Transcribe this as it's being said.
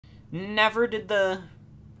Never did the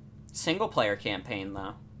single-player campaign,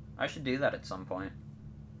 though. I should do that at some point.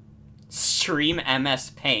 Stream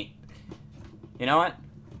MS Paint. You know what?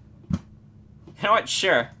 You know what?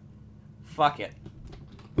 Sure. Fuck it.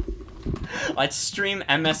 Let's stream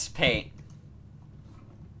MS Paint.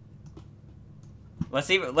 Let's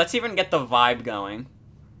even get the vibe going.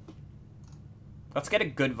 Let's get a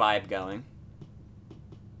good vibe going.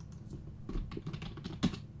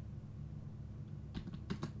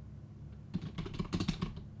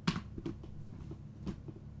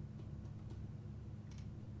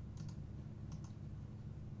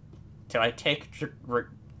 Till I take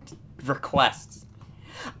requests.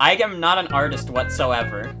 I am not an artist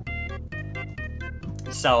whatsoever.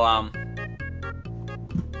 So,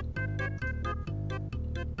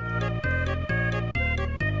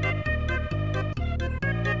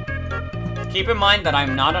 keep in mind that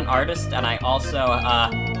I'm not an artist, and I also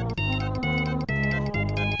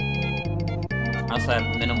have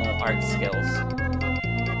minimal art skills.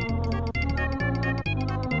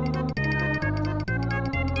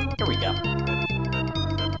 Here we go.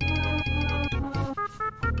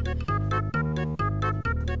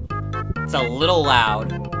 It's a little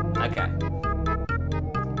loud. Okay.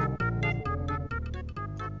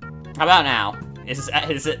 How about now? Is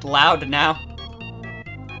it loud now?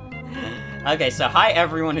 Okay, so hi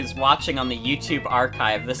everyone who's watching on the YouTube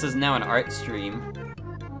archive. This is now an art stream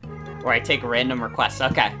where I take random requests.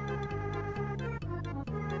 Okay.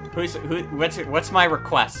 What's my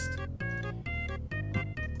request?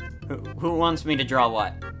 Who wants me to draw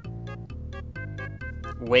what?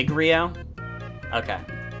 Wigrio? Okay.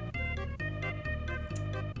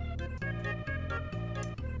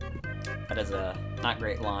 That is a not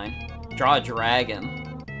great line. Draw a dragon.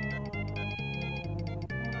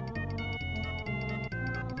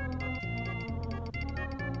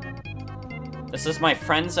 This is my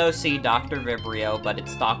friend's OC, Dr. Vibrio, but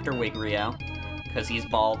it's Dr. Wigrio, because he's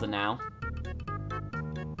bald now.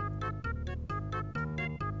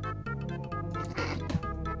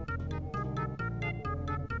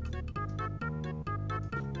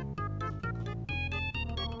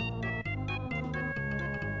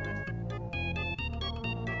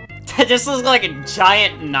 That just looks like a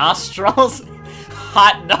giant nostrils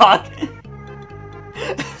hot dog.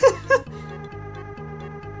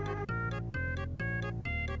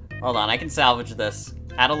 Hold on, I can salvage this.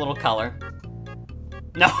 Add a little color.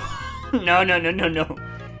 No, no.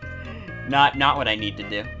 Not what I need to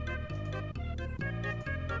do.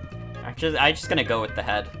 Actually, I'm just gonna go with the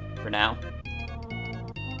head for now.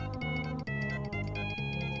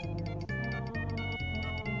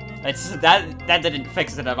 That didn't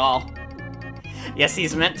fix it at all. Yes,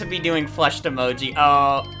 he's meant to be doing flushed emoji.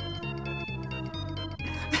 Oh.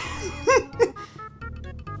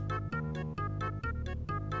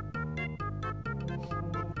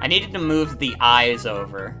 I needed to move the eyes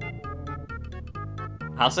over.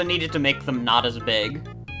 I also needed to make them not as big.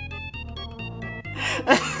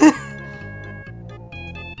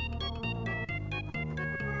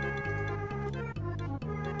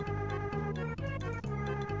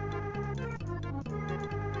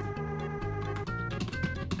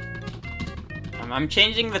 I'm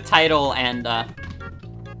changing the title and,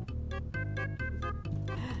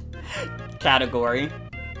 category.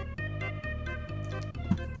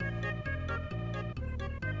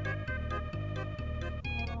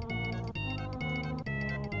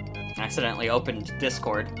 Accidentally opened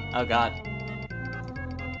Discord. Oh god.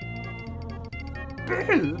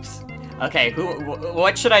 Boobs! Okay,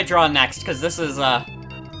 what should I draw next? Because this is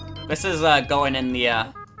going in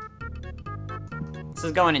the, this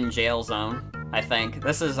is going in jail zone. I think.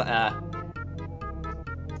 This is, yeah,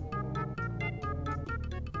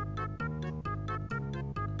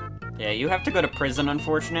 you have to go to prison,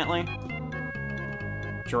 unfortunately.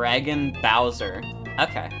 Dragon Bowser.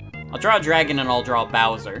 Okay. I'll draw a dragon and I'll draw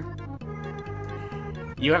Bowser.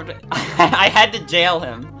 You have to- I had to jail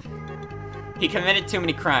him. He committed too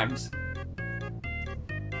many crimes.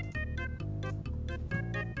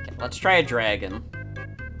 Okay, let's try a dragon.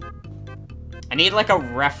 I need, like, a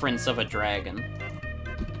reference of a dragon.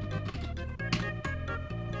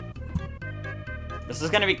 This is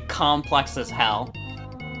gonna be complex as hell.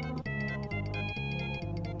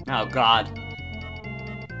 Oh, God.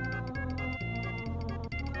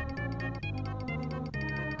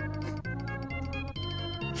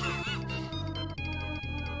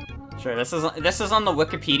 Sure, this is on the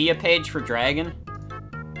Wikipedia page for dragon.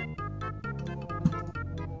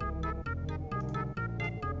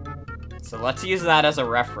 So let's use that as a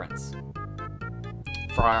reference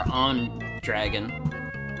for our own dragon.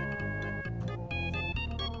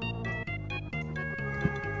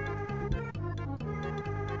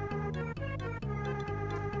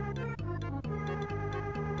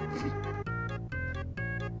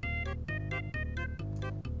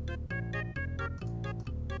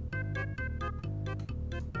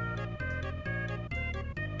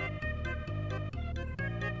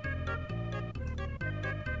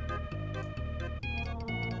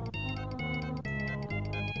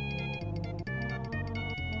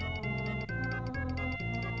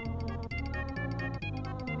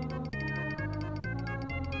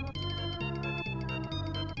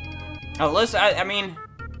 Oh, listen, I mean...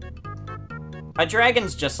 A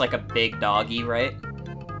dragon's just like a big doggy, right?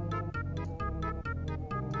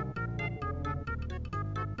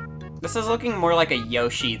 This is looking more like a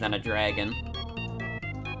Yoshi than a dragon.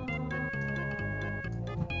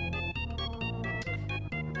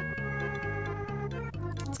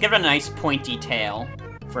 Let's give it a nice pointy tail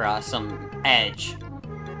for some edge.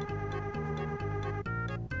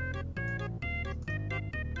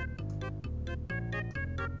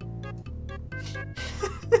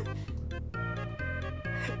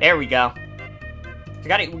 There we go. We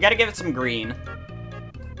gotta give it some green.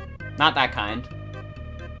 Not that kind.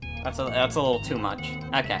 That's a little too much.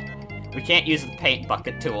 Okay. We can't use the paint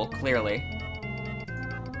bucket tool, clearly.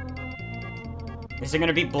 Is there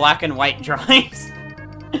gonna be black and white drawings?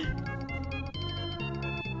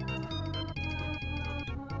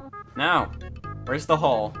 No. Where's the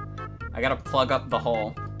hole? I gotta plug up the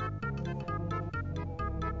hole.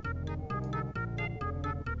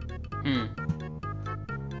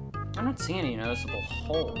 I don't see any noticeable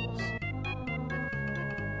holes.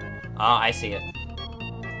 Ah, I see it.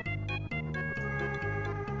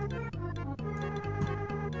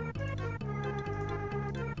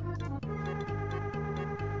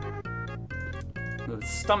 The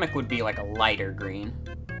stomach would be like a lighter green.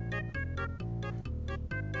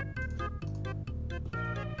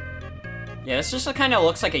 Yeah, this just kind of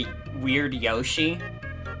looks like a weird Yoshi.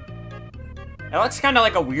 It looks kind of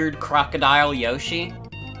like a weird crocodile Yoshi.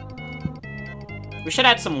 We should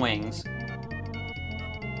add some wings.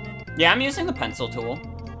 Yeah, I'm using the pencil tool.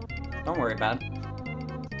 Don't worry about it.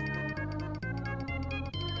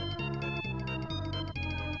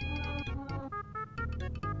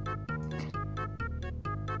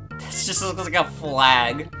 This just looks like a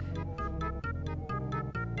flag.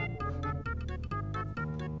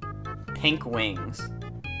 Pink wings.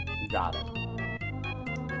 Got it.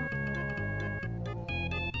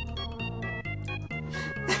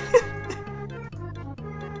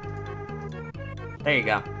 There you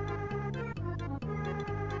go.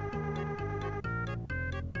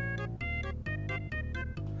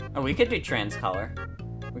 Oh, we could do trans color.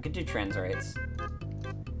 We could do trans rates.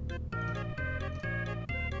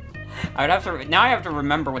 I would have to... Now I have to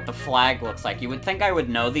remember what the flag looks like. You would think I would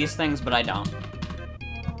know these things, but I don't.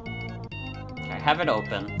 Okay, have it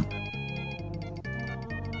open.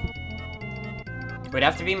 We'd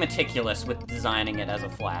have to be meticulous with designing it as a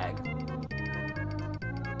flag.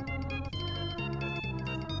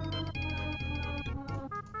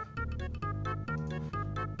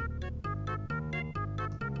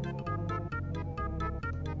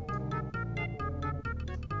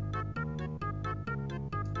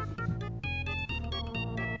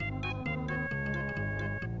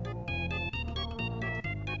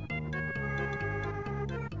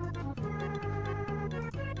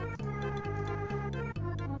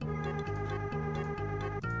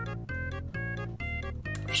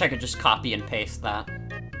 Wish I could just copy and paste that.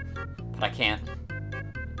 But I can't.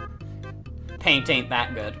 Paint ain't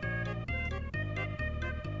that good.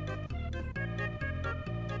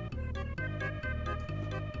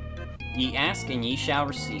 Ye ask and ye shall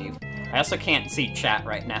receive. I also can't see chat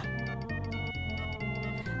right now.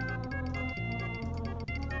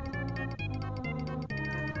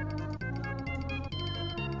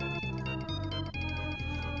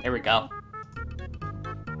 There we go.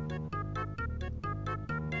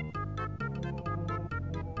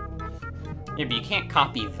 Yeah, but you can't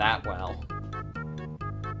copy that well.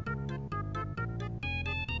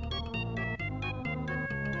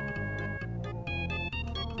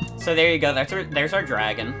 So there you go, there's our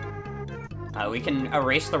dragon. We can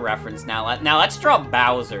erase the reference now. Now let's draw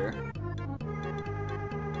Bowser.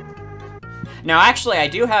 Now actually, I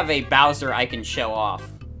do have a Bowser I can show off.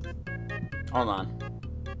 Hold on.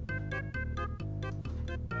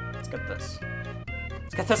 Let's get this.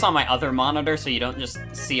 Let's get this on my other monitor so you don't just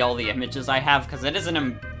see all the images I have, because it is an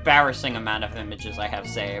embarrassing amount of images I have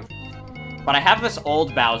saved. But I have this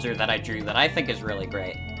old Bowser that I drew that I think is really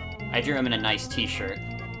great. I drew him in a nice t-shirt.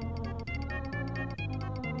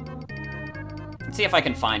 Let's see if I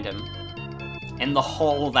can find him. In the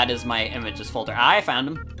hole that is my images folder. I found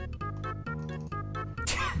him.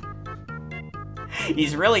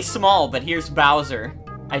 He's really small, but here's Bowser.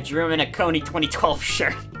 I drew him in a Coney 2012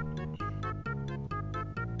 shirt.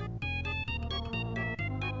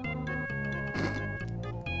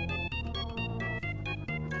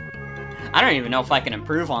 I don't even know if I can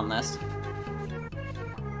improve on this.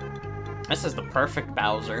 This is the perfect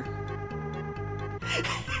Bowser.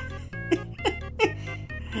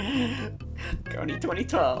 Coney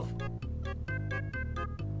 2012.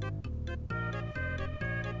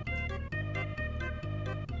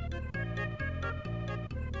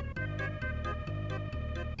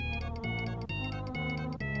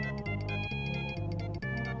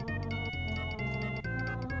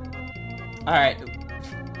 Alright.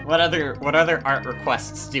 What other art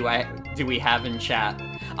requests do we have in chat?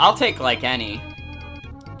 I'll take, like, any.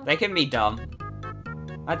 They can be dumb.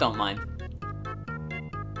 I don't mind.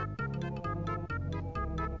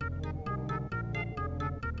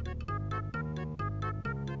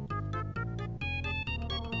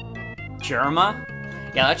 Germa?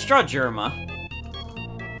 Yeah, let's draw Germa.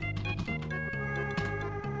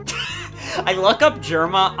 I look up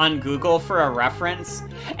Germa on Google for a reference,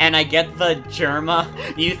 and I get the Germa,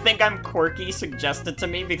 "You think I'm quirky?" suggested to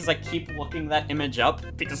me because I keep looking that image up,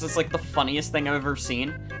 because it's like the funniest thing I've ever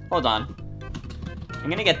seen. Hold on. I'm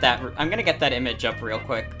gonna get that image up real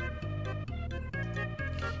quick.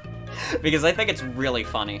 Because I think it's really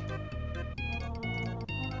funny.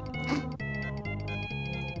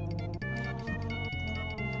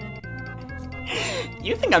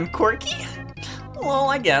 You think I'm quirky? Well,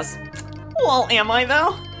 I guess. Well, am I,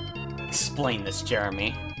 though? Explain this,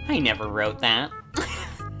 Jeremy. I never wrote that.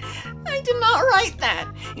 I did not write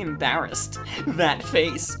that. Embarrassed. That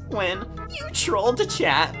face when you trolled the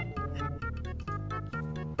chat.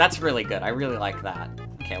 That's really good. I really like that.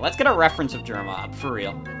 Okay, let's get a reference of Germa up, for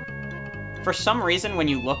real. For some reason, when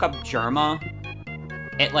you look up Germa,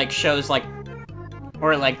 it, like, shows, like...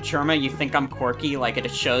 Or, like, Germa, you think I'm quirky, like, it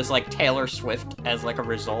shows, like, Taylor Swift as, like, a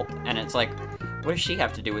result, and it's like... What does she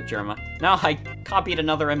have to do with Germa? No, I copied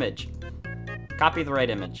another image. Copy the right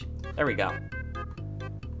image. There we go.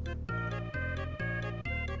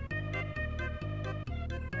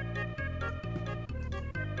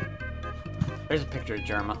 There's a picture of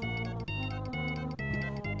Germa.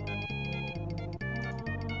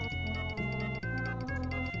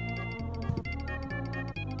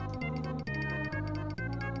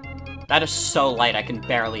 That is so light I can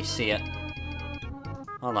barely see it.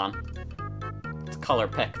 Hold on. Color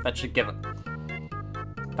pick. That should give it...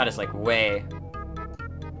 That is, like, way...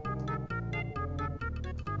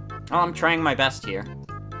 Oh, I'm trying my best here.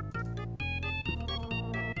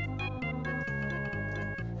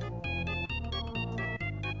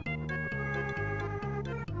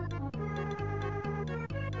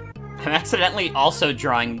 I'm accidentally also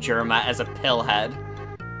drawing Germa as a pillhead.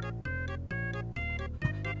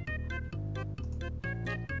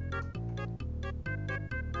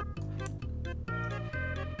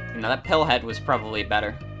 No, that pillhead was probably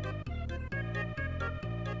better.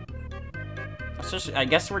 I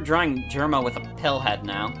guess we're drawing Germa with a pillhead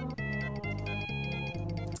now.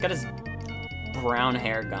 He's got his brown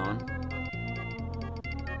hair going.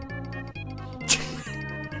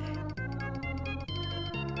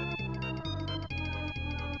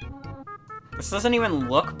 This doesn't even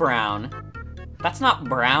look brown. That's not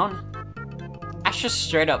brown. That's just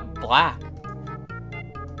straight up black.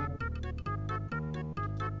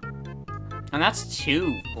 And that's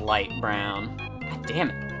too light brown. God damn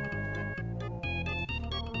it.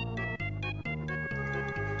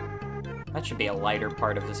 That should be a lighter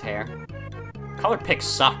part of his hair. Color pick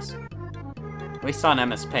sucks. At least on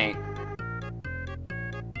MS Paint.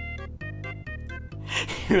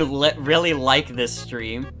 You really like this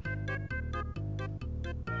stream.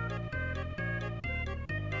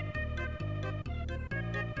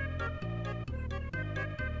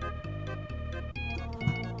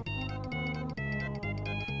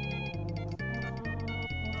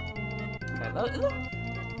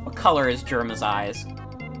 What color is Germa's eyes?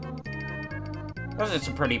 Those are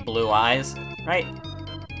some pretty blue eyes, right?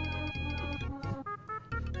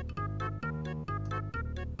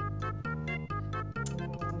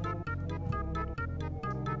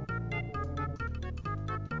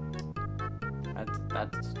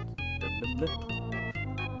 That's...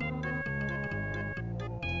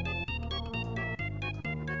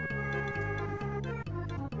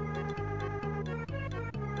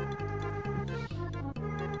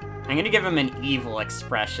 I'm gonna give him an evil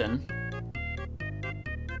expression.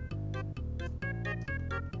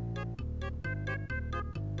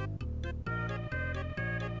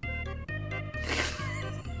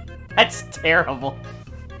 That's terrible.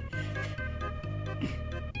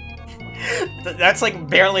 That's like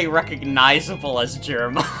barely recognizable as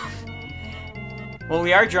Germa. Well,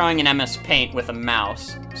 we are drawing an MS Paint with a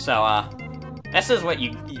mouse, so this is what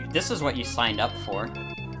you signed up for.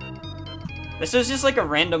 This is just like a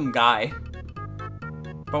random guy.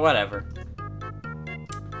 But whatever.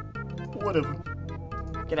 Whatever.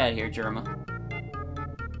 Get out of here, Germa.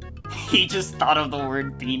 He just thought of the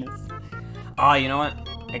word penis. Oh, you know what?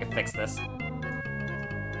 I can fix this.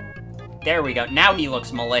 There we go. Now he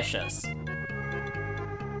looks malicious.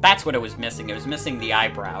 That's what it was missing. It was missing the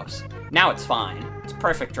eyebrows. Now it's fine. It's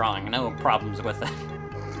perfect drawing. No problems with it.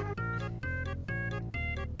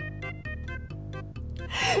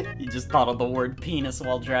 just thought of the word penis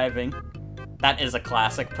while driving. That is a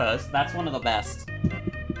classic post. That's one of the best.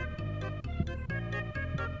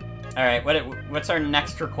 Alright, what's our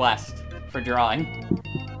next request for drawing?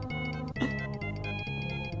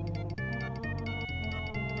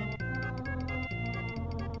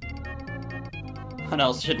 What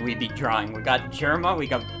else should we be drawing? We got Germa, we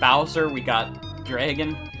got Bowser, we got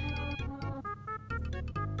Dragon.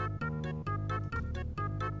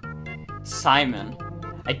 Simon.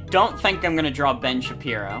 I don't think I'm gonna draw Ben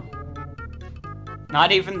Shapiro.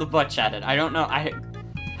 Not even the Butch edit. I don't know.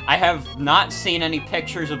 I have not seen any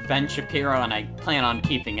pictures of Ben Shapiro, and I plan on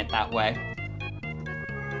keeping it that way.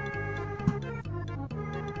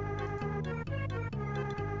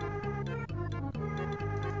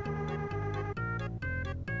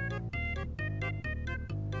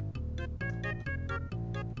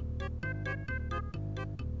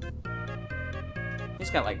 He's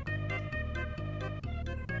got, like...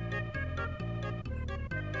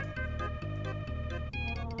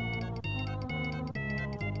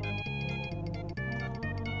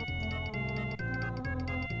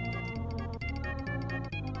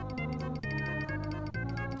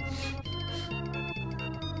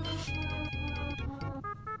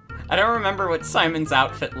 I don't remember what Simon's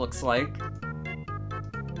outfit looks like.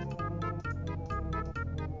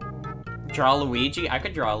 Draw Luigi? I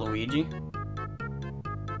could draw Luigi.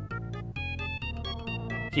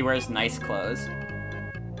 He wears nice clothes.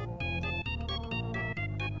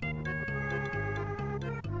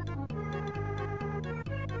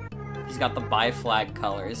 He's got the bi-flag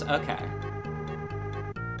colors. Okay.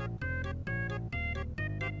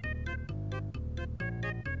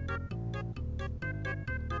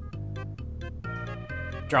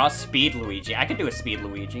 Draw Speed Luigi. I could do a Speed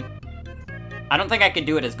Luigi. I don't think I could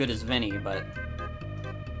do it as good as Vinny, but...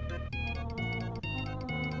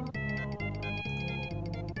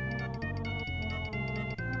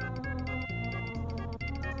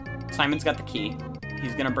 Simon's got the key.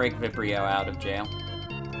 He's gonna break Vibrio out of jail.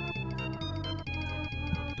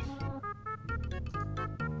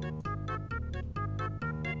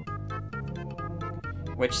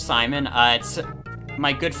 Which Simon? It's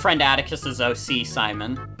my good friend Atticus's OC,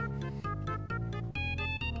 Simon.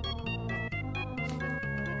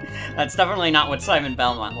 That's definitely not what Simon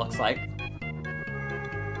Belmont looks like.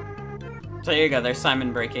 So there you go, there's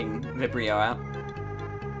Simon breaking Vibrio out.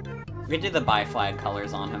 We could do the bi-flag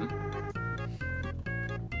colors on him.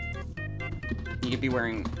 You could be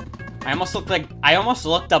wearing... I almost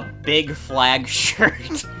looked up big flag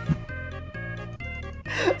shirt.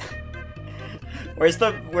 Where's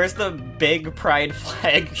the big pride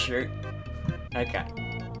flag shirt? Okay.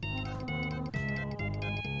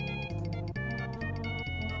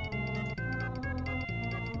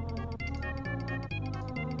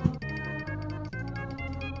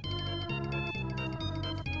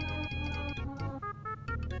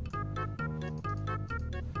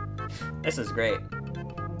 This is great.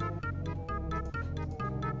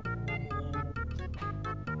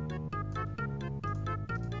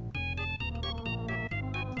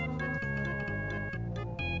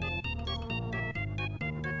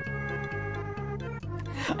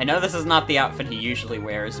 I know this is not the outfit he usually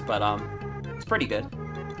wears, but, it's pretty good.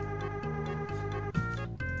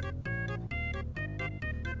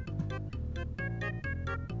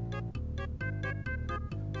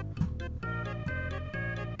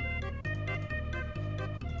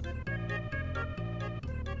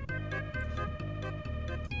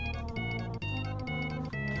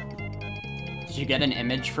 Did you get an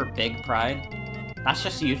image for Big Pride? That's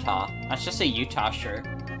just Utah. That's just a Utah shirt.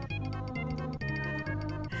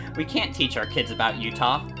 We can't teach our kids about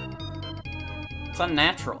Utah. It's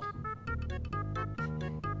unnatural.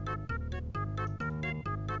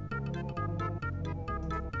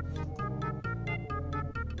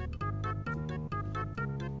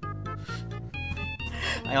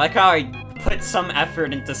 I like how I put some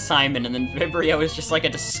effort into Simon, and then Vibrio is just like a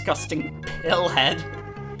disgusting pillhead.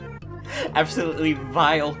 Absolutely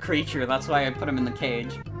vile creature, that's why I put him in the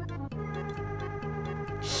cage.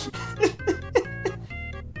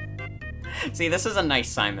 See, this is a nice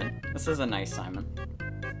Simon. This is a nice Simon.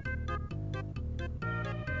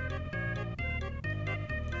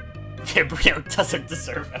 Vibrio doesn't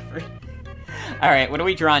deserve effort. Alright, what are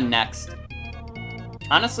we drawing next?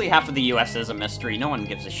 Honestly, half of the US is a mystery. No one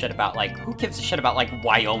gives a shit about, like... Who gives a shit about, like,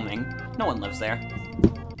 Wyoming? No one lives there.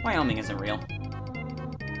 Wyoming isn't real.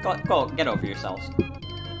 Go, get over yourselves.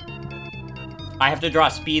 I have to draw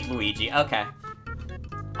Speed Luigi. Okay.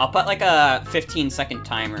 I'll put, like, a 15-second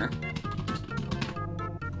timer.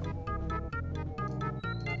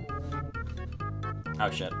 Oh,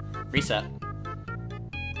 shit. Reset.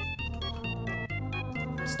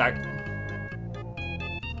 Start.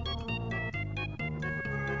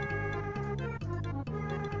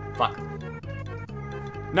 Fuck.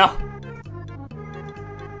 No!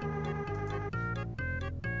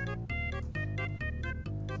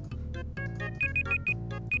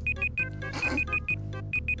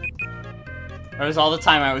 That was all the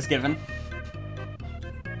time I was given.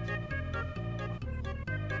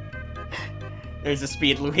 There's a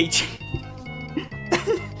speed Luigi.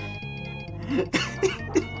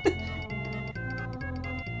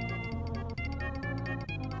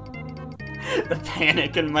 The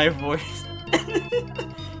panic in my voice.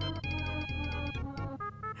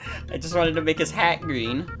 I just wanted to make his hat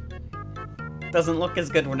green. Doesn't look as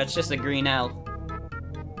good when it's just a green L.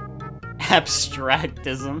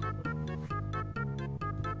 Abstractism.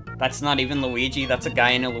 That's not even Luigi, that's a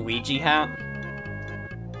guy in a Luigi hat?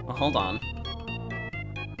 Well, hold on.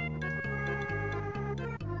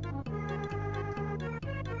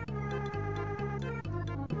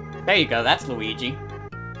 There you go, that's Luigi.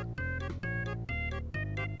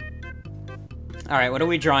 Alright, what are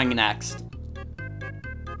we drawing next?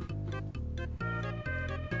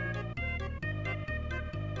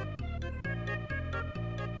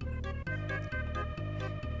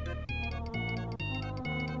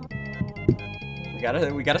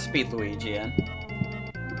 We gotta speed Luigi in.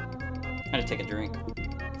 I gotta take a drink.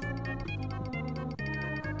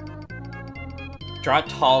 Draw a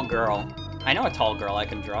tall girl. I know a tall girl I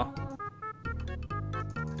can draw.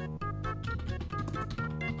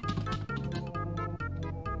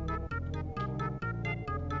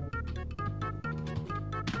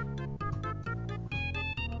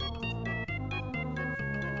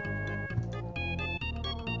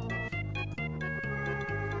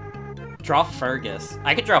 Draw Fergus.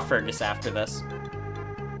 I could draw Fergus after this.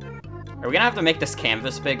 Are we gonna have to make this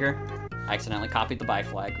canvas bigger? I accidentally copied the buy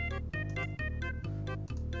flag.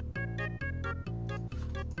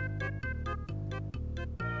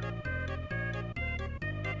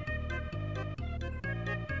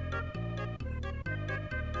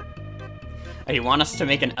 Oh, you want us to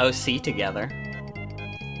make an OC together?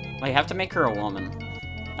 Well, you have to make her a woman.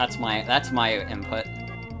 That's my input.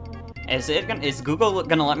 Is Google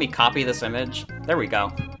gonna let me copy this image? There we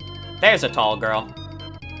go. There's a tall girl.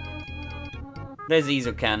 There's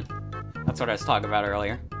Izuken. That's what I was talking about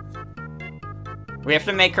earlier. We have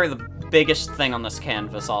to make her the biggest thing on this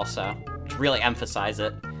canvas also, to really emphasize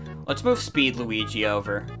it. Let's move Speed Luigi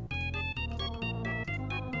over.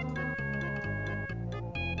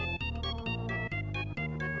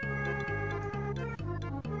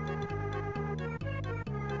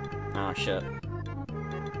 Oh shit.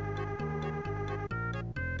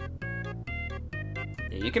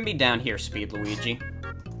 Yeah, you can be down here, Speed Luigi.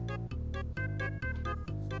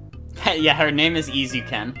 Yeah, her name is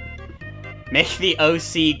Izuken. Make the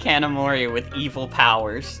OC Kanamori with evil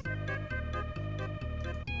powers.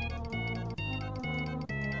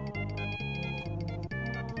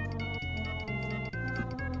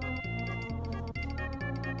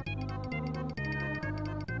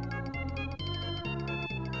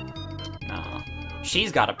 No.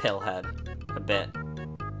 She's got a pill head. A bit.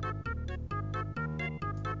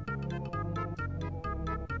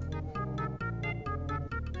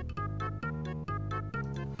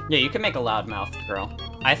 Yeah, you can make a loudmouthed girl.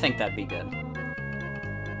 I think that'd be good.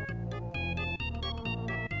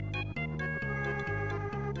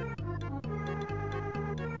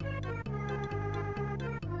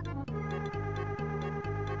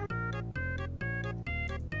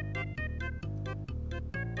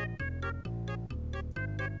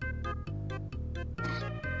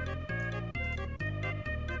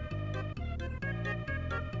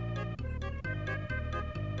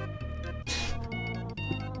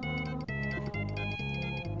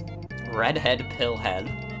 Redhead Pillhead.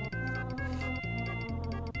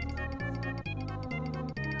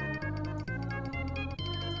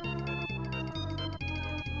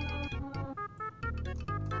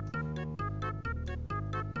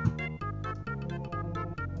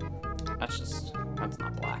 That's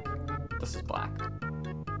not black. This is black.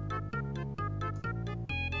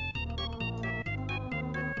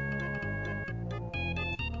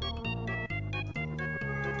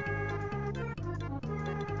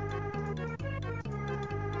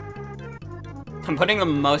 I'm putting the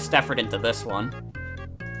most effort into this one.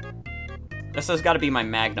 This has got to be my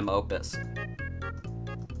magnum opus.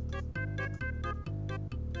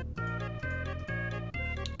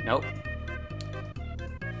 Nope.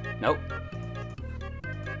 Nope.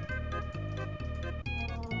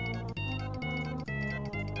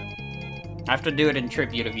 I have to do it in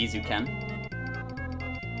tribute of Izuken.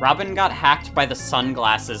 Robin got hacked by the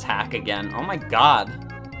sunglasses hack again. Oh my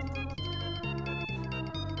god.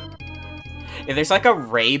 If there's like a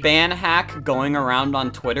Ray-Ban hack going around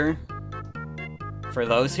on Twitter, for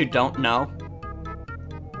those who don't know,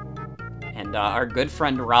 and our good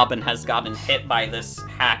friend Robin has gotten hit by this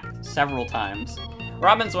hack several times.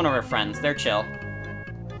 Robin's one of our friends. They're chill.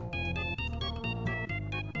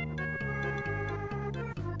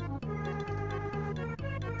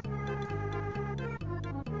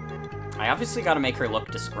 I obviously gotta make her look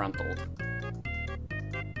disgruntled.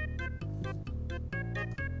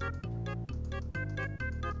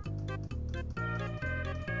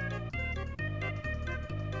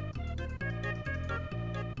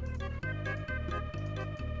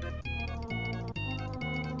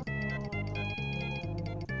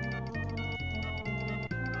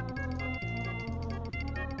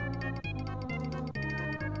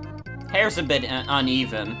 Hair's a bit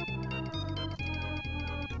uneven.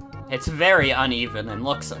 It's very uneven and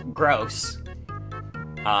looks gross.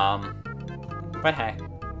 But hey.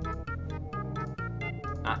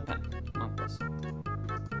 Not this.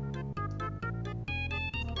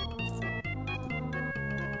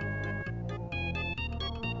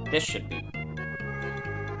 This should be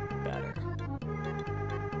better.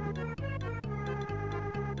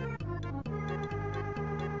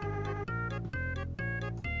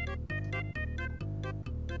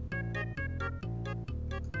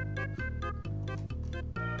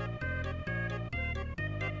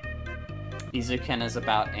 Izuken is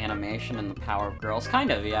about animation and the power of girls.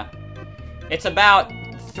 Kind of, yeah. It's about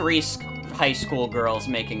 3 high school girls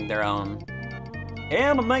making their own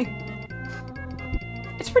anime.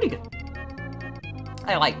 It's pretty good.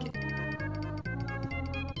 I like it.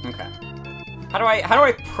 Okay. How do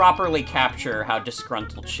I properly capture how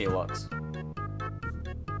disgruntled she looks?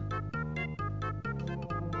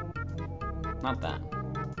 Not that.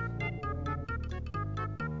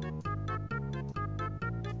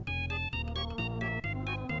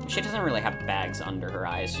 She doesn't really have bags under her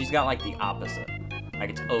eyes. She's got, like, the opposite. Like,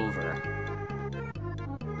 it's over.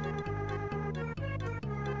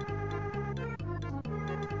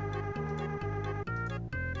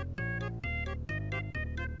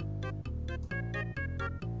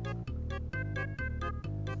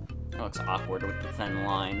 It looks awkward with the thin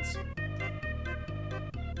lines.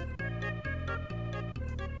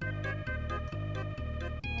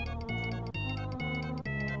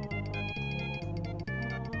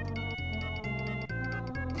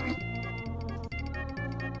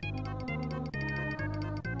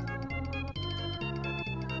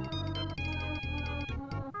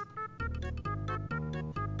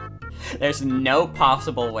 There's no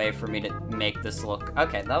possible way for me to make this look...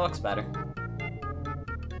 Okay, that looks better.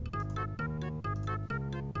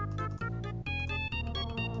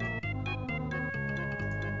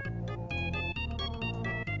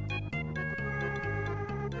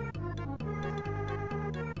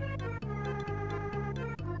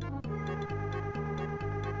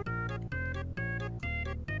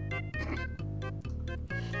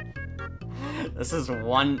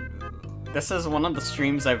 This is one of the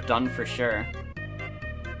streams I've done for sure.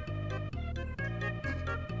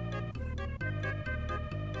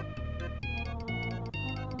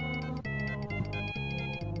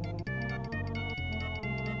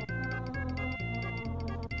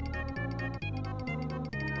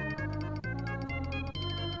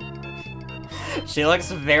 She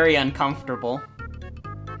looks very uncomfortable.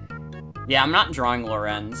 Yeah, I'm not drawing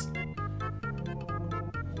Lorenz.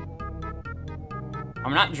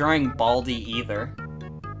 I'm not drawing Baldy either.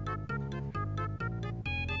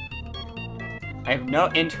 I have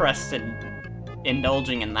no interest in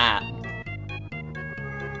indulging in that.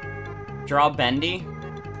 Draw Bendy?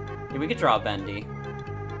 Yeah, we could draw Bendy.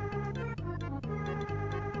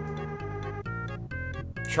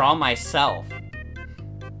 Draw myself.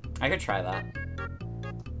 I could try that.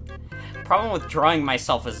 Problem with drawing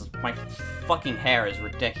myself is my fucking hair is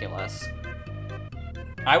ridiculous.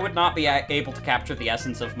 I would not be able to capture the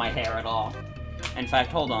essence of my hair at all. In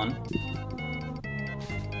fact, hold on.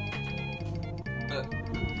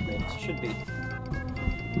 It should be.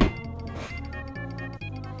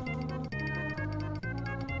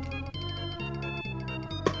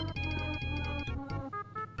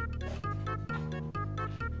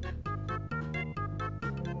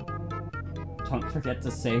 Don't forget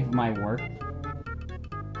to save my work.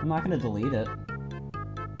 I'm not gonna delete it.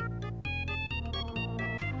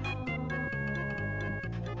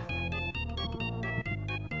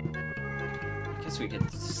 We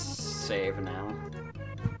could save now.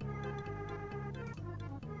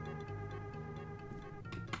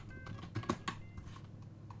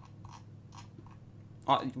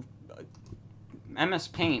 MS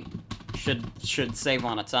Paint should save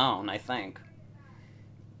on its own, I think.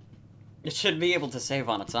 It should be able to save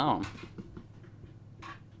on its own.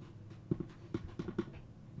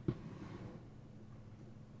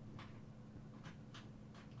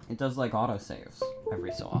 It does like autosaves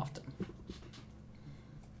every so often.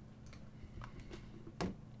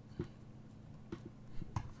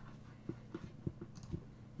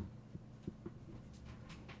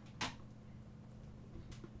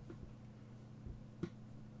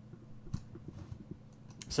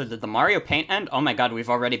 So did the Mario Paint end? Oh my god, we've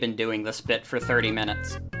already been doing this bit for 30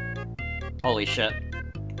 minutes. Holy shit.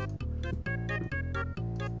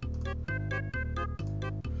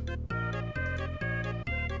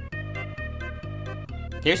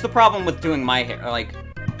 Here's the problem with doing my hair, like...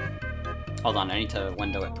 Hold on, I need to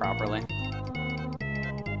window it properly.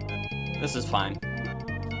 This is fine.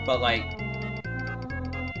 But, like...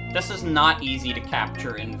 This is not easy to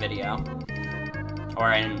capture in video.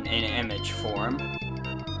 Or in image form.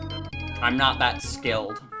 I'm not that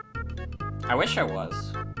skilled. I wish I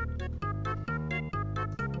was.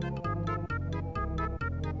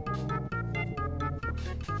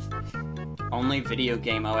 Only video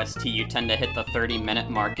game OST you tend to hit the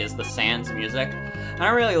 30-minute mark is the Sans music. I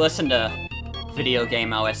don't really listen to video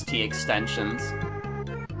game OST extensions.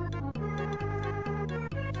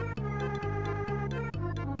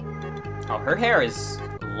 Oh, her hair is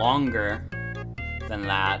longer than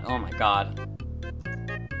that. Oh my god.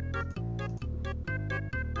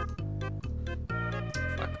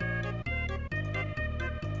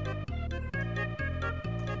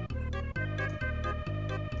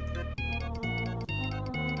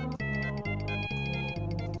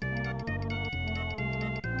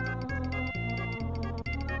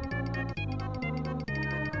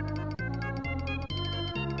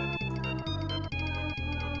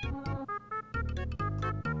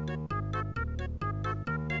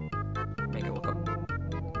 Make it look a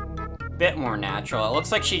bit more natural. It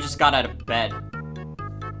looks like she just got out of bed.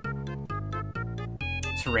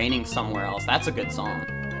 It's raining somewhere else. That's a good song.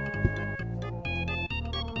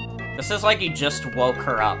 This is like you just woke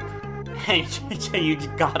her up. And you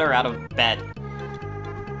got her out of bed.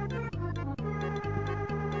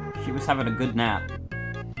 She was having a good nap.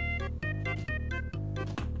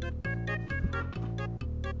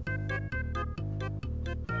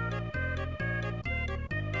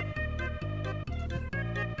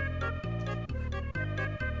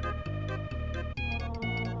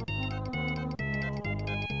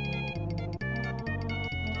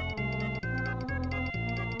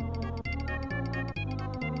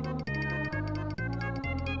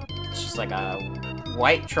 Like a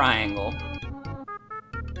white triangle.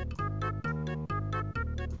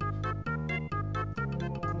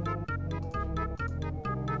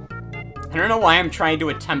 I don't know why I'm trying to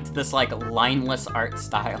attempt this, like, lineless art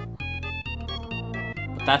style.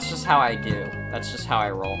 But that's just how I do. That's just how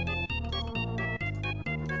I roll.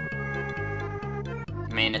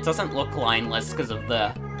 I mean, it doesn't look lineless because of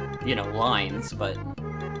the, you know, lines, but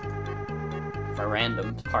for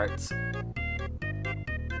random parts.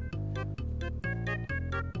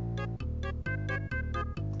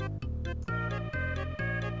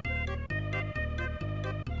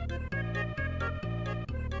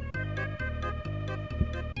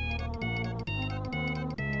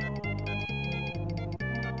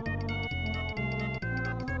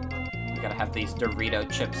 Gotta have these Dorito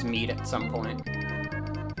chips meet at some point.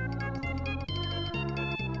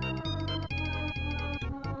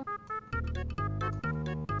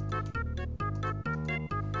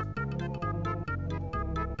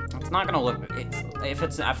 It's not gonna look.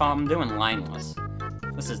 If I'm doing lineless,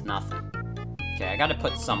 this is nothing. Okay, I gotta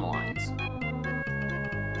put some lines.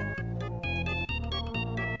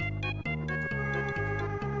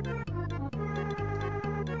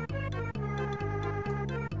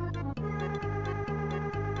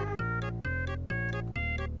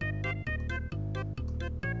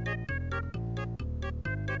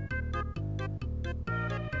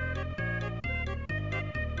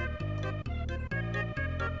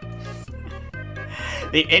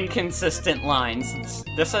 The inconsistent lines.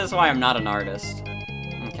 This is why I'm not an artist.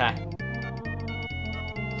 Okay.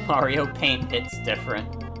 Mario Paint hits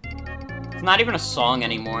different. It's not even a song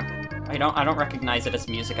anymore. I don't recognize it as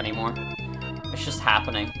music anymore. It's just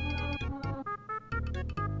happening.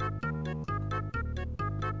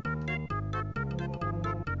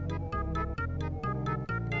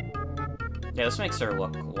 Yeah, this makes her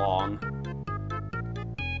look long.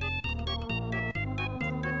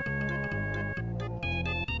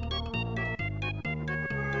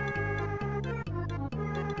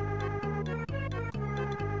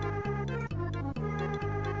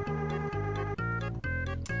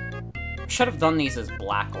 Should have done these as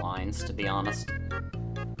black lines, to be honest.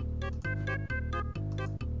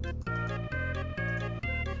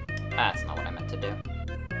 That's not what I meant to do.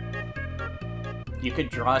 You could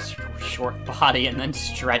draw a short body and then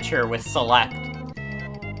stretch her with select.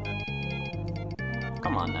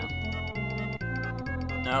 Come on now.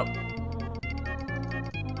 Nope.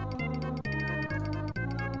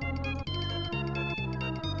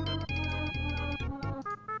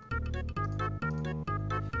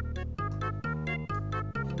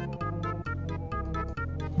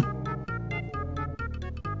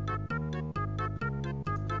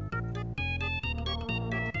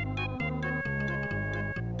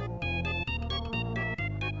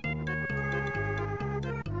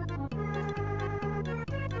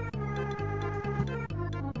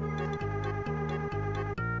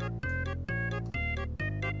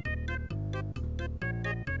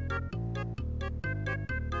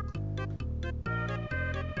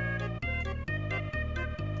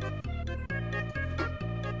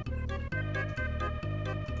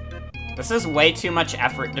 This is way too much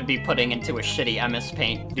effort to be putting into a shitty MS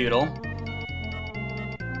Paint doodle.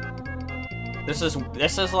 This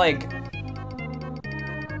is like...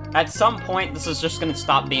 At some point, this is just gonna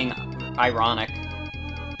stop being ironic.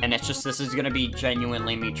 And it's just, this is gonna be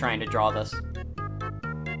genuinely me trying to draw this.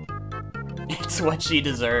 It's what she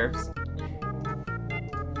deserves.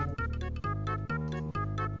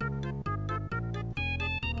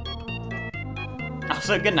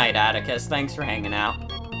 Also, good night, Atticus. Thanks for hanging out.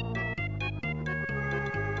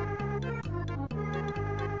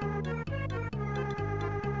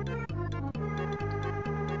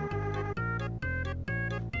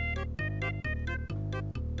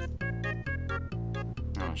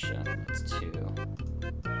 Oh shit, that's 2.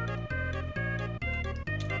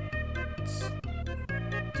 Let's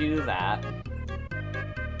do that.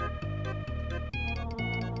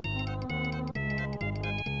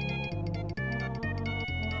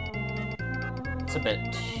 It's a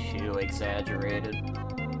bit too exaggerated.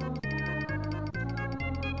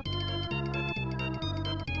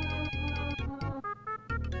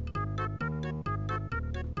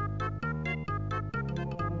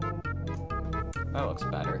 That looks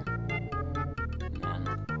better. Man.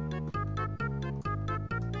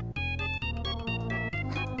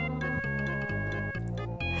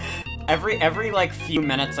 Every like few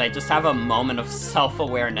minutes I just have a moment of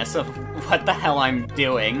self-awareness of what the hell I'm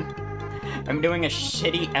doing. I'm doing a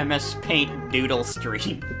shitty MS Paint doodle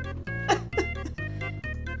stream.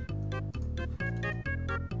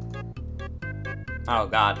 Oh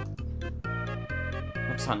god.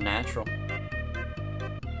 Looks unnatural.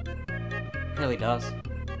 Really does.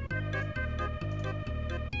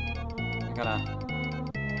 I gotta...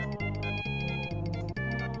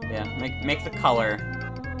 Yeah, make the color.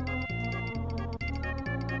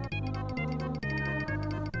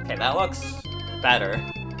 Okay, that looks better.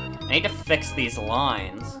 I need to fix these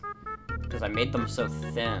lines, because I made them so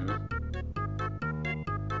thin.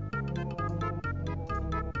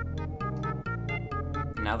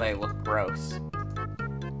 Now they look gross.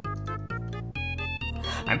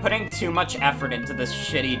 I'm putting too much effort into this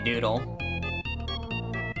shitty doodle.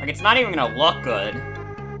 Like, it's not even gonna look good.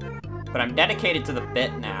 But I'm dedicated to the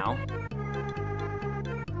bit now.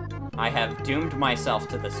 I have doomed myself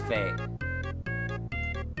to this fate.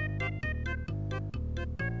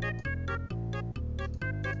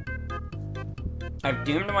 I've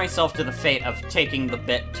doomed myself to the fate of taking the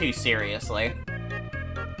bit too seriously.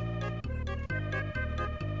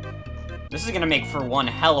 This is gonna make for one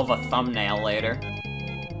hell of a thumbnail later.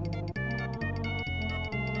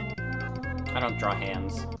 I don't draw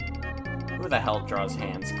hands. Who the hell draws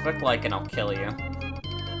hands? Click like and I'll kill you.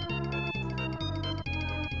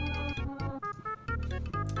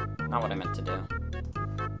 Not what I meant to do.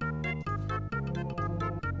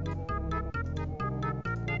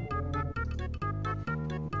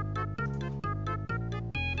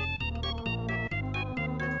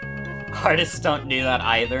 Artists don't do that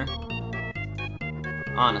either.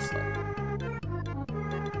 Honestly.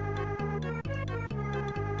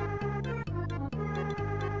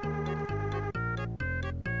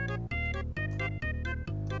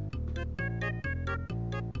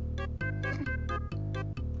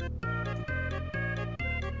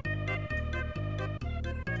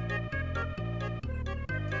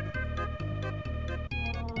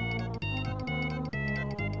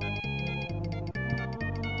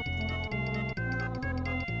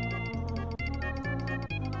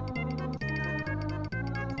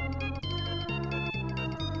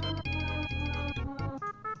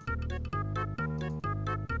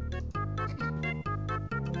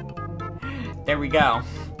 There we go.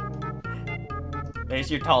 There's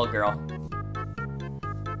your tall girl.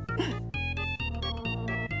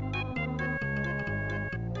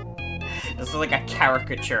 This is like a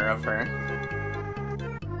caricature of her.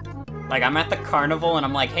 Like, I'm at the carnival and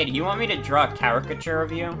I'm like, hey, do you want me to draw a caricature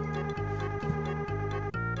of you?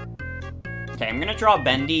 Okay, I'm gonna draw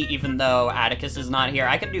Bendy, even though Atticus is not here.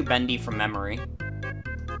 I can do Bendy from memory.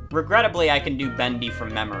 Regrettably, I can do Bendy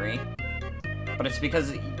from memory. But it's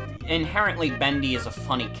because inherently Bendy is a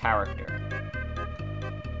funny character.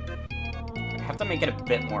 I have to make it a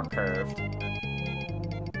bit more curved.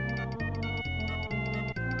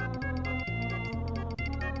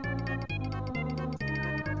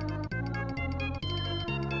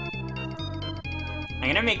 I'm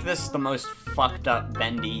gonna make this the most fucked up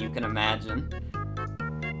Bendy you can imagine.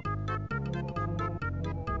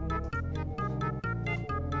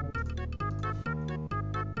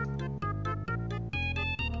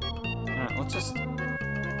 Alright, let's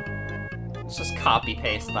just copy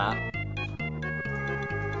paste that.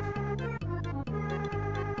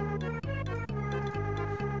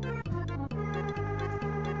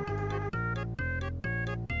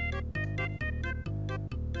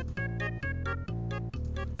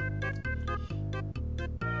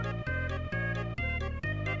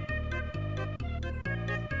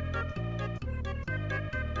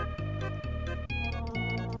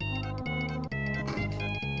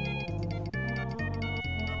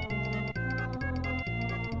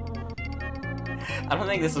 I don't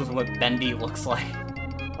think this is what Bendy looks like.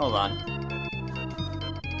 Hold on.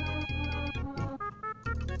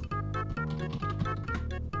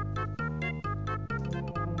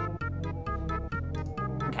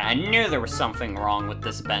 Okay, I knew there was something wrong with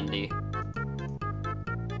this Bendy.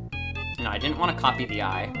 No, I didn't want to copy the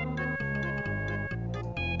eye.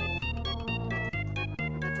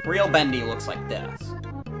 Real Bendy looks like this.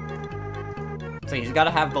 So he's got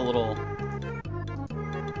to have the little...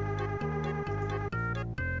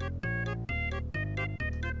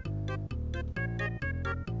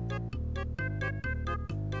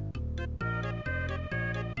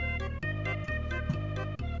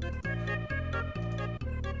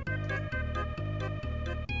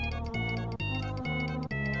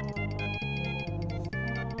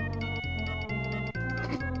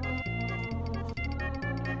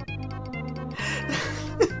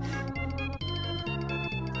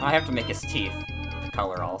 I have to make his teeth the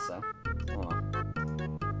color also. Hold on.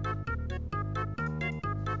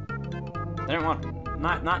 I didn't want...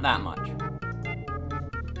 Not that much.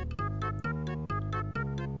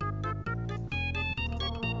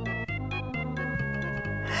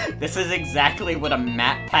 This is exactly what a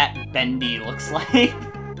MatPat Bendy looks like.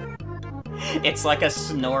 It's like a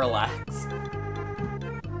Snorlax.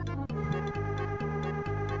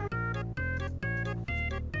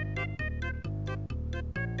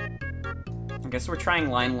 I guess we're trying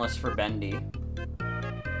lineless for Bendy.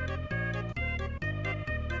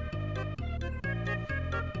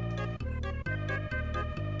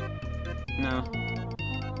 No.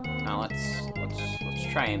 No, let's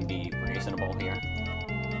try and be reasonable here.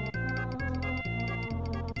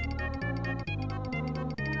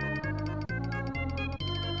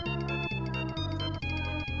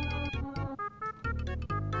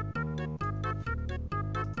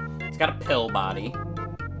 It's got a pill body.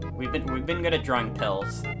 We've been good at drawing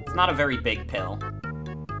pills. It's not a very big pill.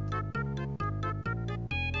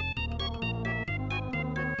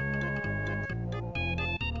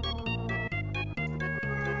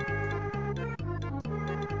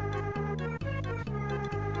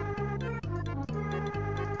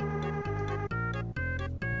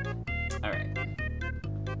 Alright.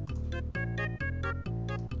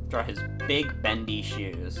 Draw his big bendy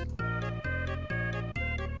shoes.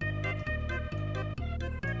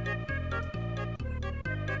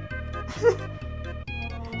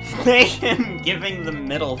 Make him giving the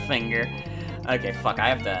middle finger. Okay, fuck, I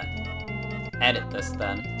have to edit this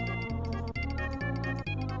then.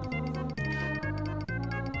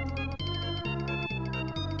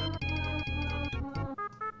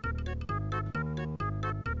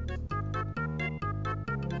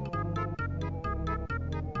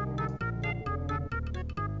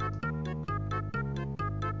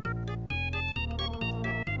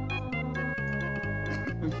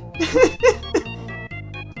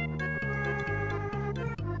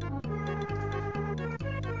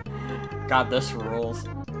 God, this rules.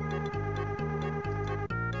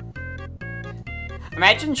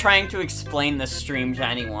 Imagine trying to explain this stream to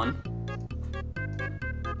anyone.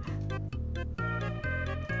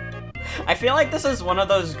 I feel like this is one of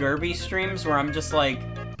those Gerby streams where I'm just like,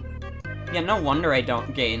 yeah, no wonder I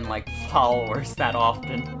don't gain, like, followers that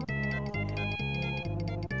often.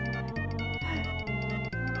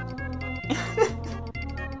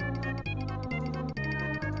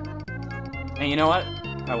 And you know what?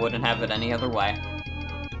 I wouldn't have it any other way.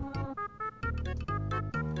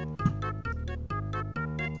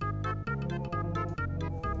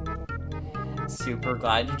 Super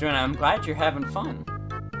glad you joined. I'm glad you're having fun.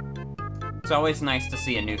 It's always nice to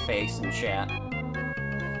see a new face in chat.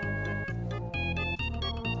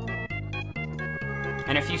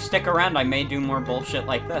 And if you stick around, I may do more bullshit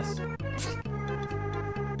like this.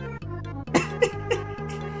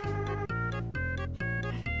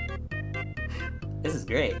 This is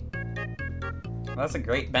great. Well, that's a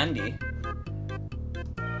great bendy.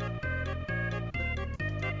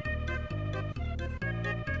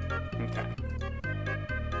 Okay.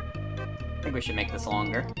 I think we should make this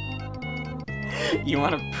longer. You're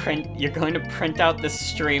going to print out this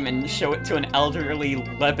stream and show it to an elderly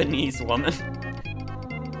Lebanese woman.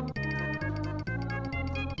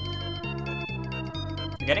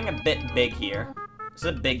 You're getting a bit big here. This is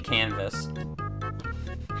a big canvas.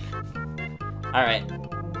 Alright.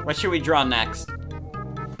 What should we draw next?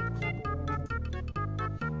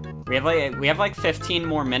 We have like 15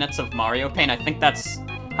 more minutes of Mario Paint. I think that's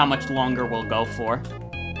how much longer we'll go for.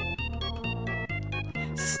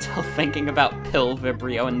 Still thinking about Pill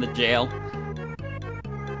Vibrio in the jail.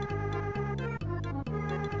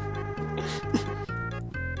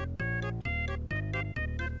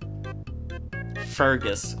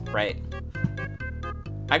 Fergus, right.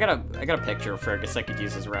 I got a picture of Fergus I could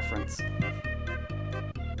use as reference.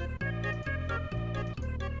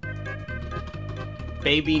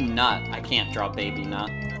 Baby Nut. I can't draw Baby Nut.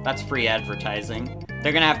 That's free advertising.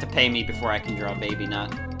 They're gonna have to pay me before I can draw Baby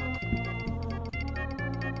Nut.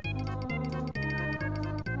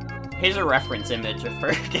 Here's a reference image of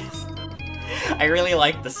Fergus. I really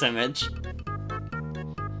like this image.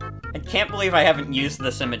 I can't believe I haven't used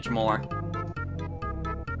this image more.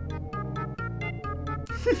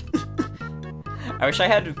 I wish I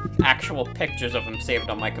had actual pictures of him saved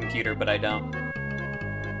on my computer, but I don't.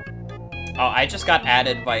 Oh, I just got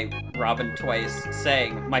added by Robin Twice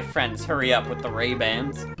saying, "My friends, hurry up with the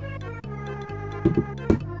Ray-Bans."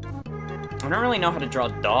 I don't really know how to draw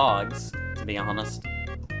dogs, to be honest.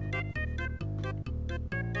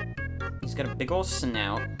 He's got a big old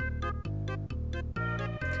snout.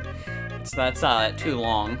 So that's too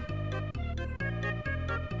long.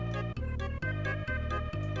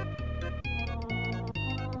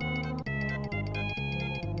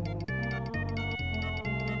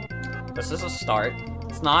 This is a start.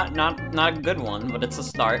 It's not a good one, but it's a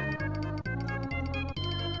start.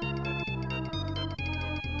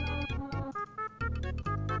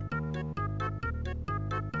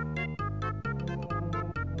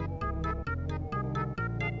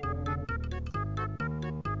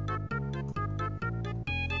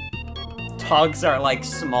 Dogs are like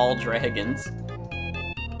small dragons.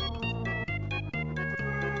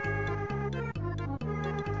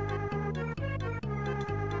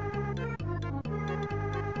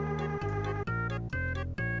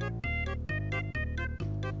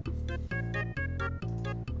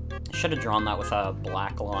 Should have drawn that with a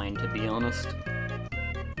black line, to be honest.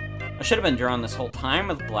 I should have been drawing this whole time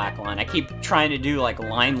with black line. I keep trying to do, like,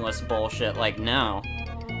 lineless bullshit, like, no.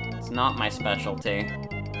 It's not my specialty.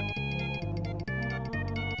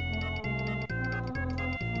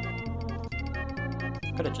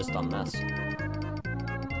 Could have just done this.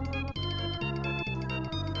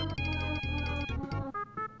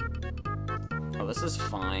 Oh, this is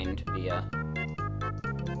fine to be a...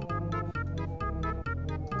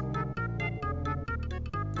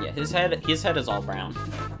 Yeah, his head is all brown.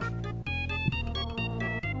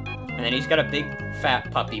 And then he's got a big, fat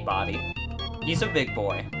puppy body. He's a big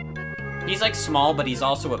boy. He's, like, small, but he's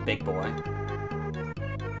also a big boy.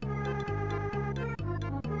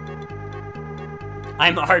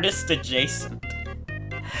 I'm artist adjacent.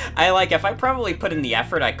 If I probably put in the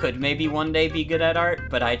effort, I could maybe one day be good at art,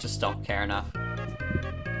 but I just don't care enough.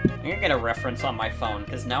 I'm gonna get a reference on my phone,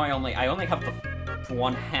 because now I only have the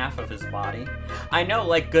one half of his body. I know,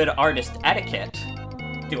 like, good artist etiquette.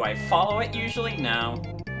 Do I follow it usually? No.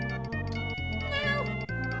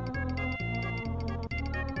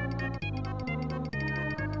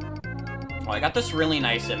 Oh, I got this really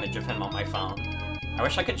nice image of him on my phone. I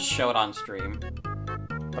wish I could just show it on stream.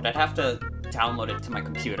 But I'd have to download it to my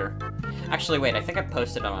computer. Actually, wait, I think I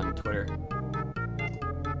posted it on Twitter.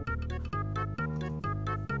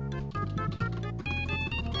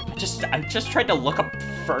 I just tried to look up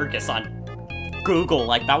Fergus on Google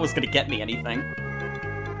like that was gonna get me anything.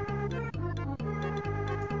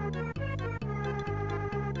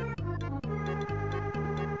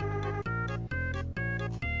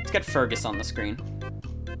 Let's get Fergus on the screen.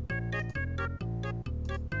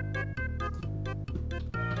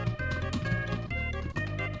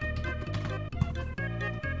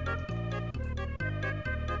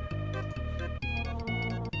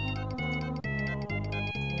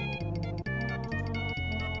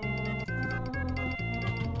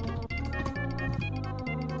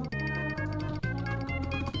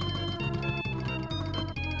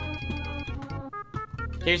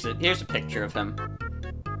 Here's a picture of him.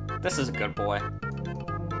 This is a good boy.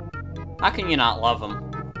 How can you not love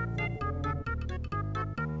him?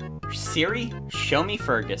 Siri, show me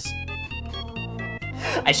Fergus.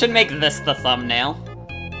 I should make this the thumbnail.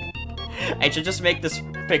 I should just make this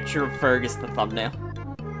picture of Fergus the thumbnail.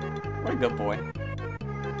 What a good boy.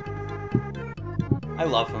 I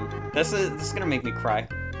love him. This is gonna make me cry.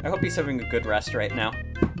 I hope he's having a good rest right now.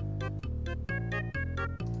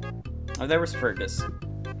 Oh, there was Fergus.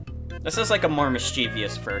 This is like a more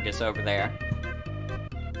mischievous Fergus over there.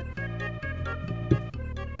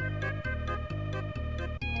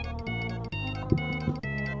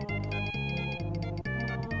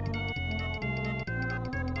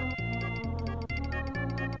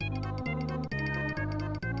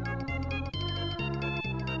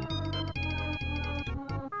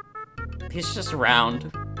 He's just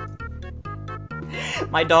round.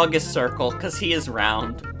 My dog is Circle, because he is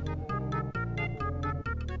round.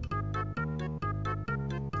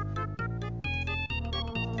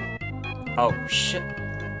 Oh, shit.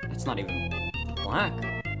 It's not even black.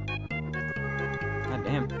 God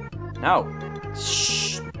damn. No.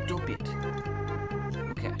 Stupid.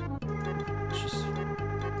 Okay. Let's just...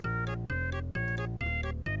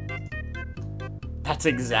 That's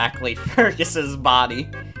exactly Fergus's body.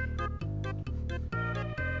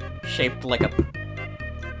 Shaped like a...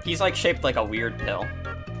 He's like shaped like a weird pill.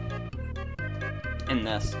 In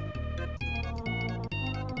this.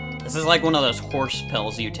 This is like one of those horse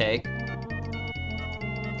pills you take.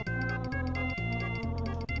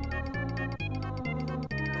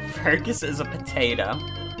 Fergus is a potato.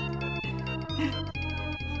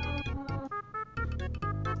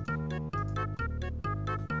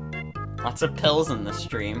 Lots of pills in this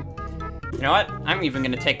stream. You know what? I'm even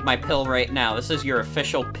gonna take my pill right now. This is your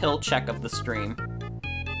official pill check of the stream.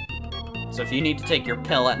 So if you need to take your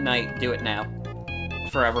pill at night, do it now.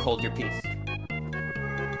 Forever hold your peace.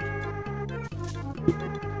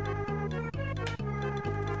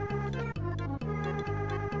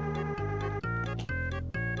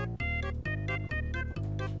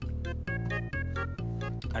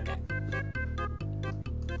 Okay.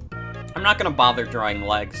 I'm not gonna bother drawing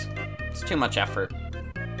legs. It's too much effort.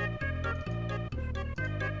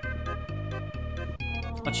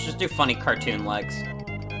 Let's just do funny cartoon legs.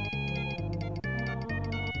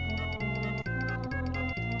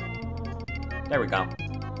 There we go.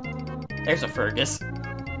 There's a Fergus.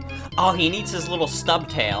 Oh, he needs his little stub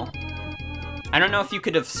tail. I don't know if you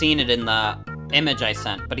could have seen it in the image I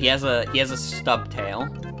sent, but he has a stub tail.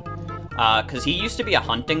 Cause he used to be a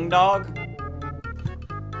hunting dog.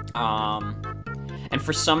 And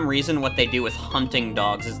for some reason what they do with hunting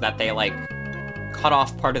dogs is that they, like, cut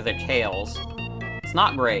off part of their tails. It's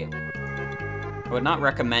not great. I would not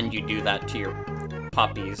recommend you do that to your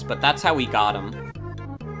puppies, but that's how we got him.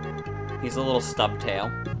 He's a little stub tail.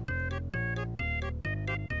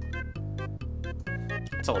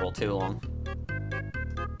 It's a little too long.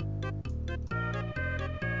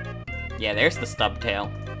 Yeah, there's the stub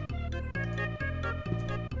tail.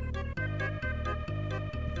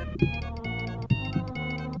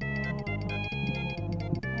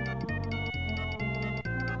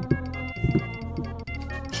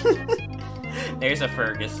 There's a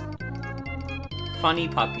Fergus. Funny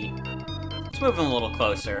puppy. Let's move him a little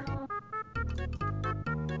closer.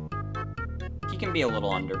 He can be a little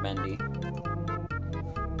underbendy.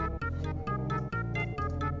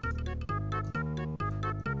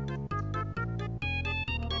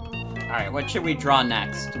 Alright, what should we draw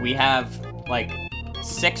next? We have, like,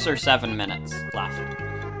 6 or 7 minutes left.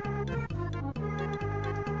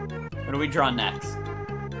 What do we draw next?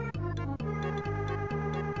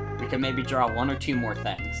 We can maybe draw 1 or 2 more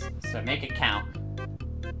things. So make it count.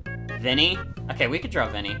 Vinny? Okay, we could draw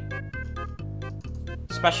Vinny.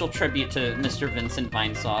 Special tribute to Mr. Vincent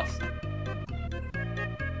Vinesauce.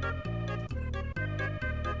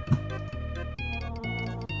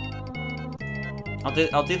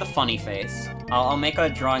 I'll do the funny face. I'll make a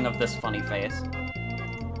drawing of this funny face.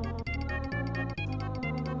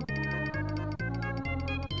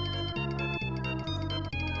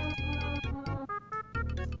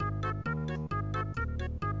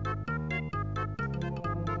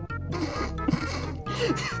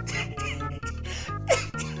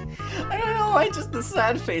 I don't know why just the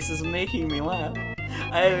sad face is making me laugh.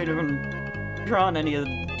 I haven't even drawn any of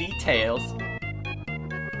the details.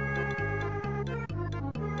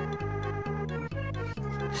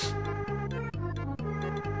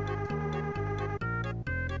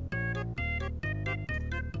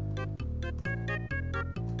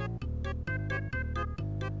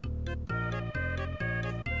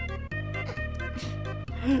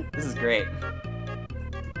 This is great.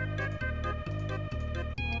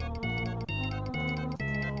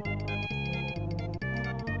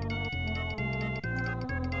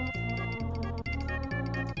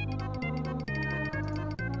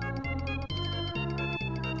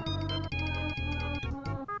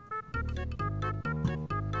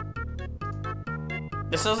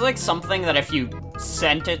 This is like something that if you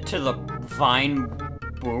sent it to the Vine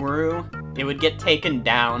Buru, it would get taken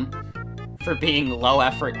down for being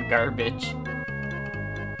low-effort garbage.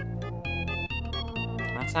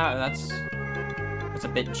 That's a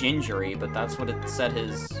bit gingery, but that's what it said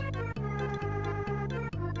his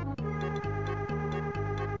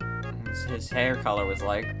hair color was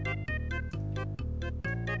like.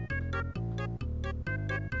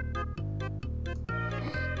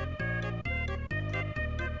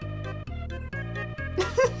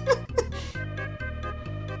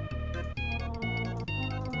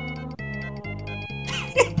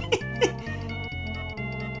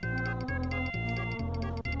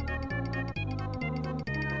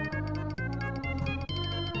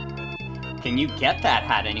 Can you get that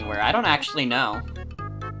hat anywhere? I don't actually know.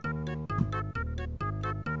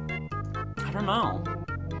 I don't know.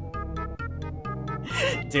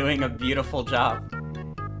 Doing a beautiful job.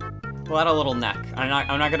 Pull out a little neck.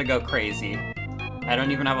 I'm not gonna go crazy. I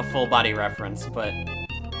don't even have a full body reference, but...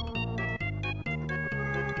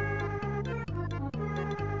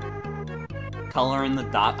 Color in the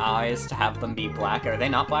dot eyes to have them be black. Are they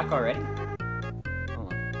not black already?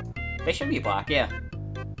 Hold on. They should be black, yeah.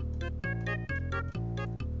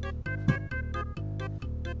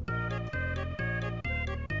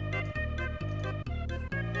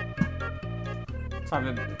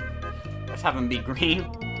 Let's have him be green.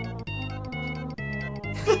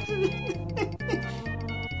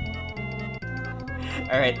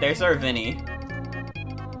 Alright, there's our Vinny.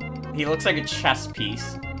 He looks like a chess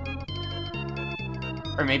piece.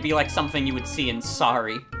 Or maybe like something you would see in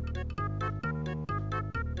Sorry.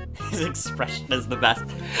 His expression is the best.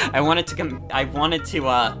 I wanted to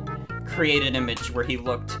create an image where he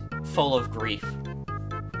looked full of grief.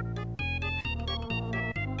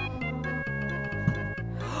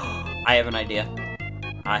 I have an idea.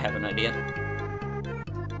 I have an idea.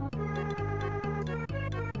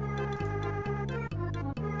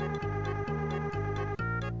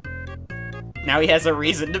 Now he has a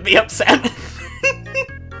reason to be upset.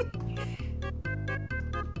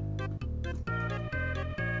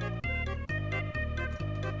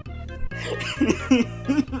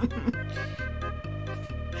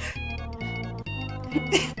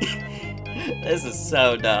 This is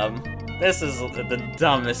so dumb. This is the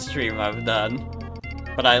dumbest stream I've done,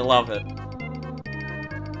 but I love it.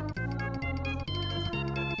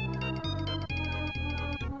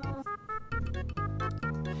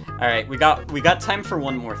 Alright, we got time for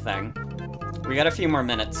one more thing. We got a few more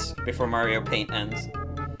minutes before Mario Paint ends.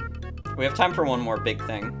 We have time for one more big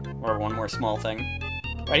thing, or one more small thing.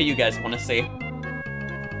 What do you guys want to see?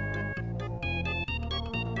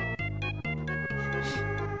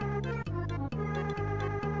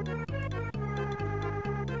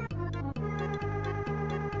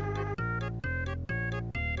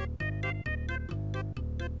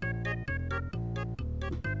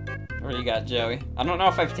 What do you got, Joey? I don't know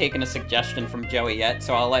if I've taken a suggestion from Joey yet,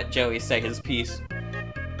 so I'll let Joey say his piece.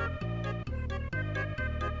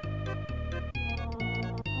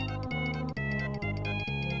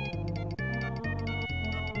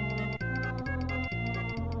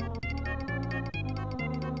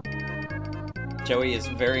 Joey is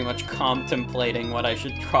very much contemplating what I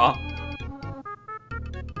should draw.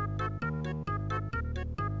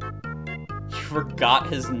 You forgot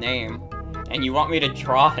his name, and you want me to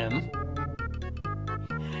draw him?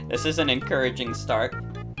 This is an encouraging start.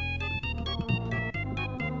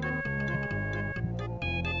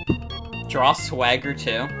 Draw Swagger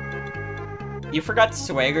 2. You forgot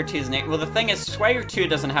Swagger 2's name. Well, the thing is, Swagger 2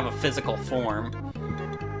 doesn't have a physical form.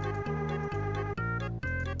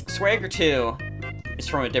 Swagger 2 is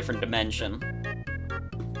from a different dimension.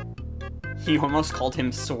 You almost called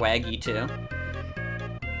him Swaggy 2.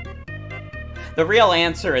 The real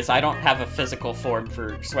answer is I don't have a physical form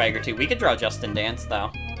for Swagger 2. We could draw Justin Dance,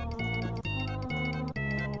 though.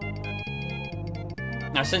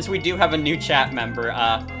 Now, since we do have a new chat member,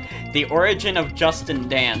 the origin of Justin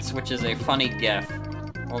Dance, which is a funny gif.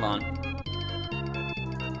 Hold on.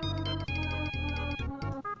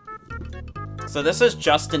 So this is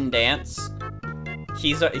Justin Dance.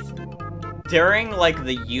 He's during, like,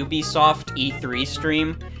 the Ubisoft E3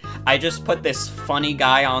 stream, I just put this funny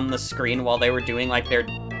guy on the screen while they were doing, like, their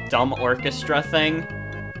dumb orchestra thing.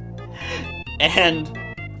 And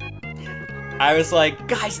I was like,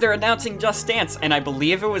 guys, they're announcing Just Dance. And I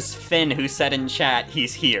believe it was Finn who said in chat,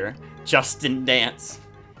 he's here. Justin Dance.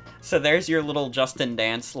 So there's your little Justin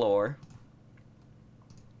Dance lore.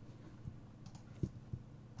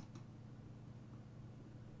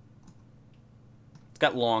 It's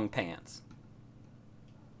got long pants.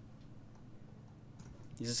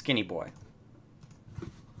 He's a skinny boy.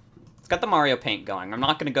 got the Mario paint going. I'm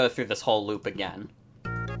not gonna go through this whole loop again.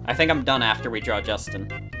 I think I'm done after we draw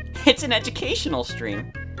Justin. It's an educational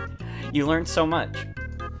stream. You learned so much.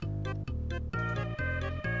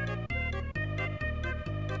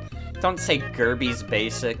 Don't say Gerby's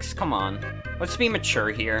basics. Come on. Let's be mature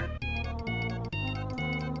here.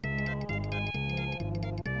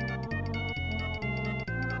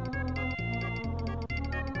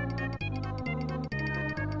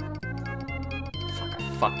 Fuck,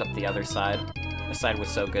 I fucked up the other side. This side was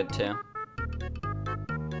so good too.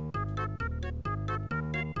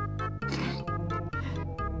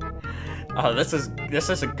 Oh, this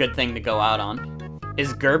is a good thing to go out on.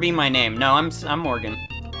 Is Gerby my name? No, I'm Morgan.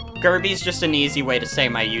 Gerby's just an easy way to say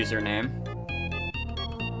my username.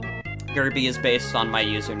 Gerby is based on my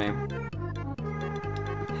username.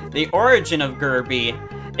 The origin of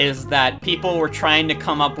Gerby is that people were trying to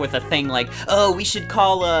come up with a thing like, oh, we should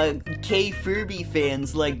call K-Furby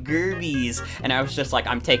fans like Gerbies. And I was just like,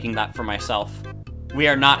 I'm taking that for myself. We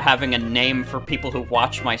are not having a name for people who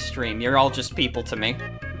watch my stream. You're all just people to me.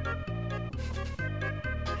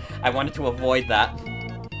 I wanted to avoid that.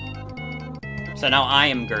 So now I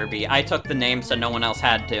am Gerby. I took the name so no one else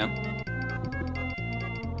had to.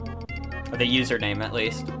 Or the username, at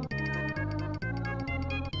least.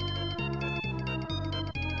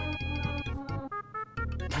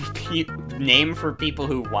 Name for people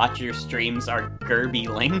who watch your streams are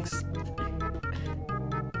Gerbylings.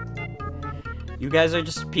 You guys are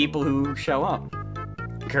just people who show up.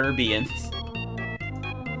 Gerbians.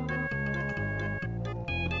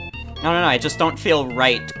 No, I just don't feel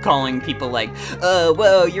right calling people like,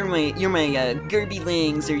 whoa, you're my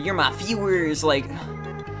Gerbylings, or you're my viewers, like,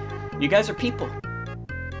 you guys are people.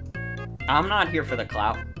 I'm not here for the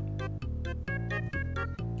clout.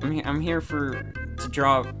 I'm here to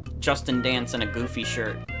draw Justin Dance in a goofy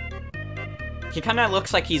shirt. He kinda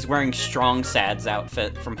looks like he's wearing Strong Sad's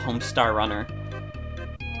outfit from Homestar Runner.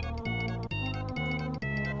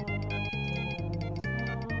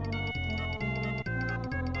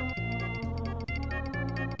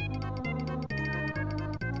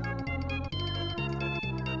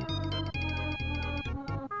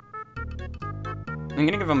 I'm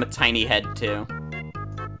gonna give him a tiny head, too.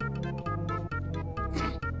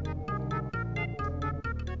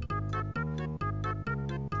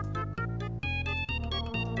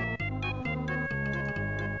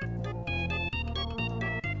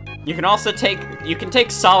 You can take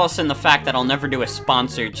solace in the fact that I'll never do a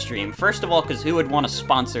sponsored stream. First of all, because who would want to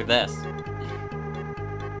sponsor this?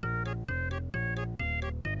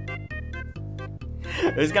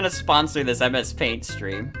 Who's gonna sponsor this MS Paint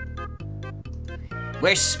stream?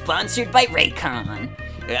 We're sponsored by Raycon.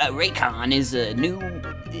 Raycon is a new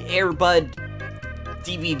Airbud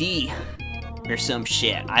DVD or some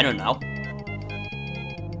shit. I don't know.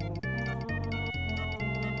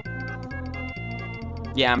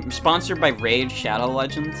 Yeah, I'm sponsored by Raid Shadow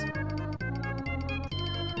Legends.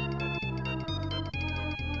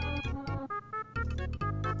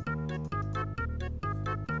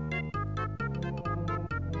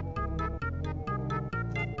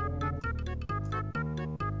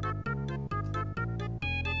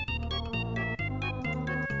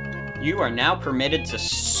 You are now permitted to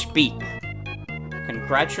speak.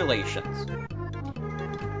 Congratulations.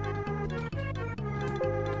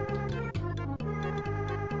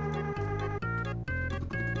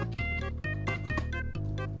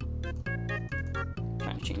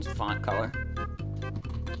 Trying to change the font color.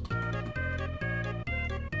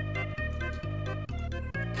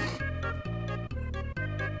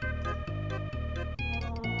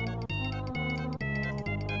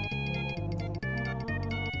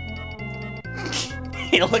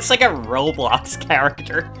 He looks like a Roblox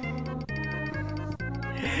character.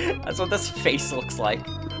 That's what this face looks like.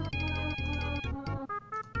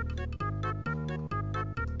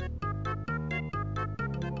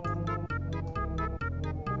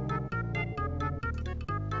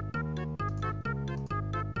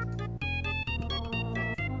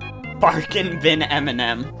 Barkin' Bin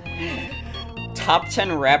Eminem. Top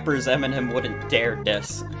 10 rappers Eminem wouldn't dare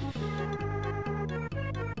diss.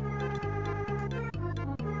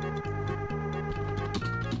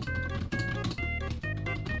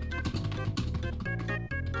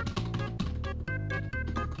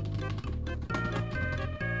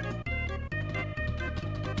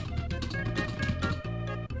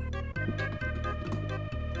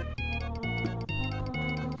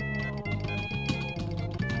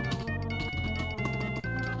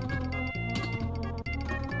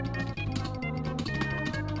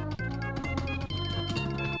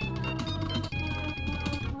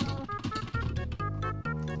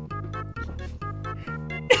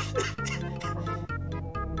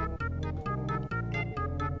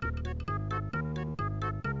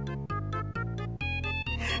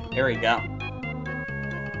 Here we go.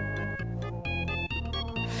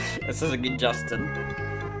 This is a good Justin.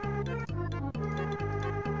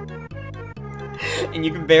 And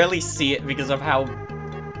you can barely see it because of how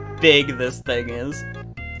big this thing is.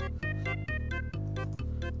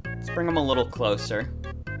 Let's bring him a little closer.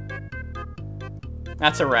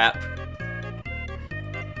 That's a wrap.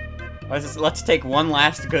 Let's take one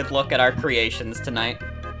last good look at our creations tonight.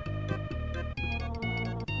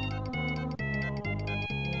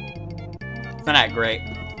 Isn't that great?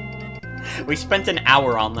 We spent an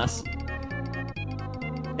hour on this.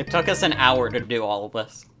 It took us an hour to do all of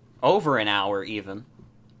this. Over an hour, even.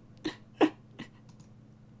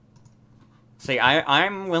 See,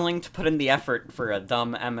 I'm willing to put in the effort for a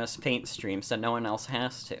dumb MS Paint stream so no one else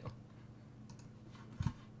has to.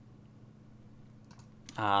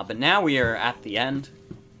 But now we are at the end.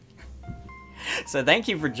 So thank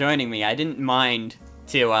you for joining me. I didn't mind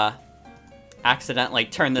to accidentally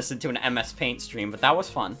turn this into an MS Paint stream, but that was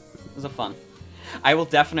fun. It was fun. I will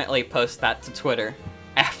definitely post that to Twitter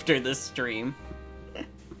after this stream.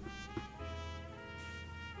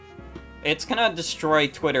 It's gonna destroy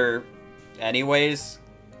Twitter anyways.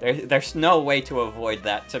 There's no way to avoid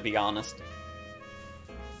that, to be honest.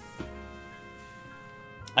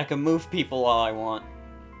 I can move people all I want.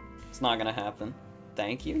 It's not gonna happen.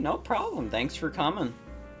 Thank you. No problem. Thanks for coming.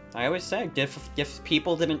 I always say, if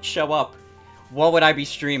people didn't show up, what would I be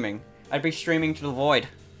streaming? I'd be streaming to the void.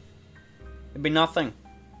 It'd be nothing.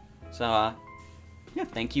 So, yeah,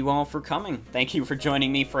 thank you all for coming. Thank you for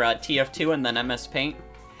joining me for TF2 and then MS Paint.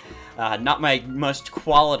 Not my most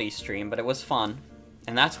quality stream, but it was fun.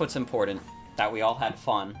 And that's what's important, that we all had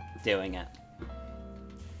fun doing it.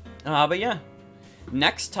 But yeah,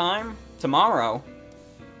 next time, tomorrow,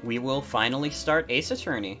 we will finally start Ace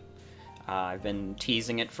Attorney. I've been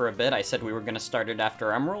teasing it for a bit. I said we were going to start it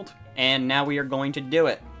after Emerald, and now we are going to do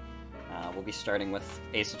it. We'll be starting with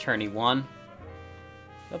Ace Attorney 1.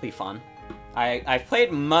 It'll be fun. I've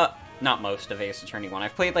played not most of Ace Attorney 1.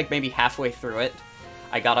 I've played like maybe halfway through it.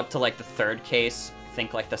 I got up to like the third case, I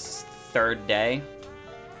think like the third day.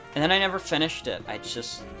 And then I never finished it.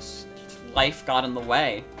 Life got in the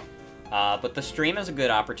way. But the stream is a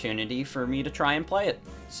good opportunity for me to try and play it.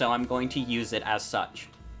 So I'm going to use it as such.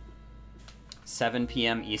 7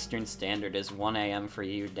 p.m. Eastern Standard is 1 a.m. for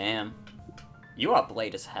you, damn. You up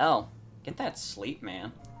late as hell. Get that sleep,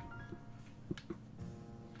 man.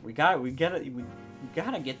 We gotta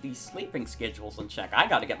get these sleeping schedules in check. I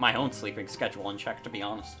gotta get my own sleeping schedule in check, to be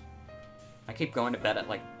honest. I keep going to bed at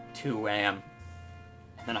like 2 a.m.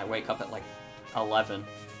 Then I wake up at like 11.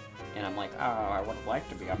 And I'm like, oh, I would have liked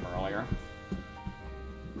to be up earlier.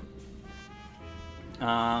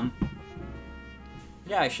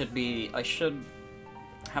 Yeah, I should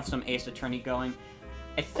have some Ace Attorney going.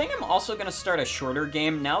 I think I'm also gonna start a shorter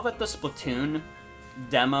game. Now that the Splatoon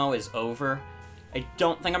demo is over, I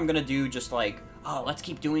don't think I'm gonna do just like, oh, let's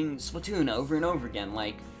keep doing Splatoon over and over again.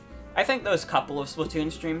 Like, I think those couple of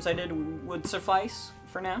Splatoon streams I did would suffice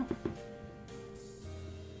for now.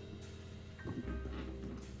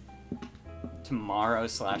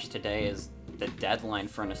 Tomorrow/today is the deadline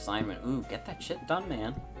for an assignment. Ooh, get that shit done,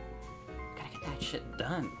 man. Gotta get that shit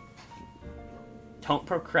done. Don't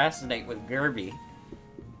procrastinate with Gerby.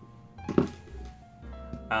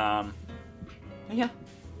 Yeah.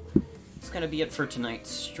 That's gonna be it for tonight's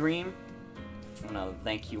stream. I want to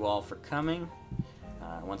thank you all for coming.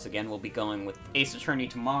 Once again, we'll be going with Ace Attorney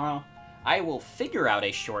tomorrow. I will figure out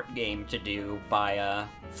a short game to do by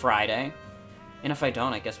Friday. And if I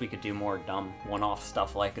don't, I guess we could do more dumb one-off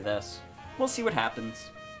stuff like this. We'll see what happens.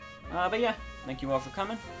 But yeah, thank you all for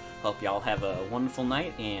coming. Hope y'all have a wonderful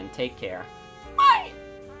night, and take care.